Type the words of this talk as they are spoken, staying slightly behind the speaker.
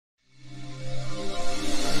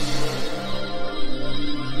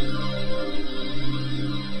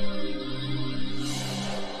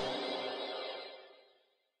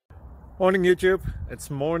Morning YouTube,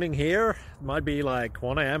 it's morning here. It might be like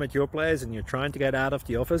 1 a.m. at your place and you're trying to get out of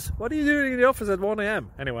the office. What are you doing in the office at 1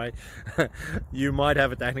 a.m? Anyway, you might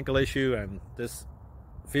have a technical issue and this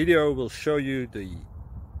video will show you the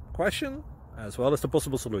question as well as the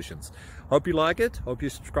possible solutions. Hope you like it, hope you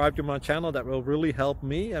subscribe to my channel. That will really help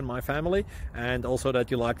me and my family, and also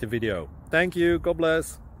that you like the video. Thank you, God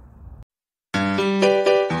bless.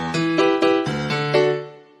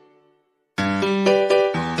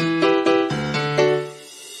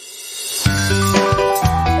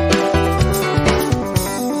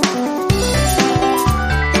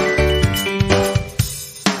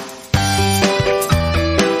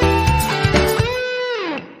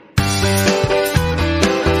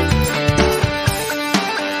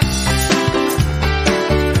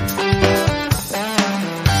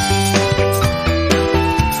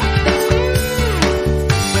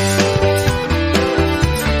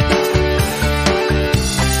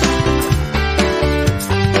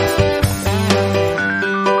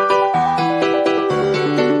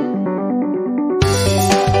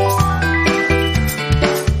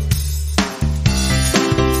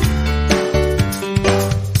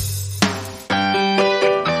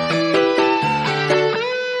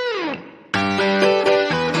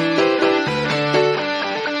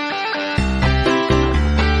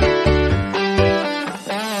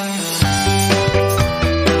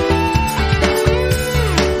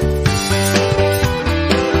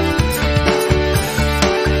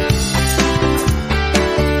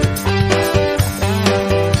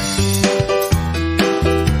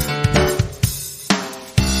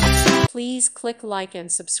 Please click like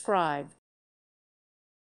and subscribe.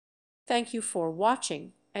 Thank you for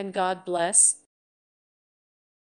watching, and God bless.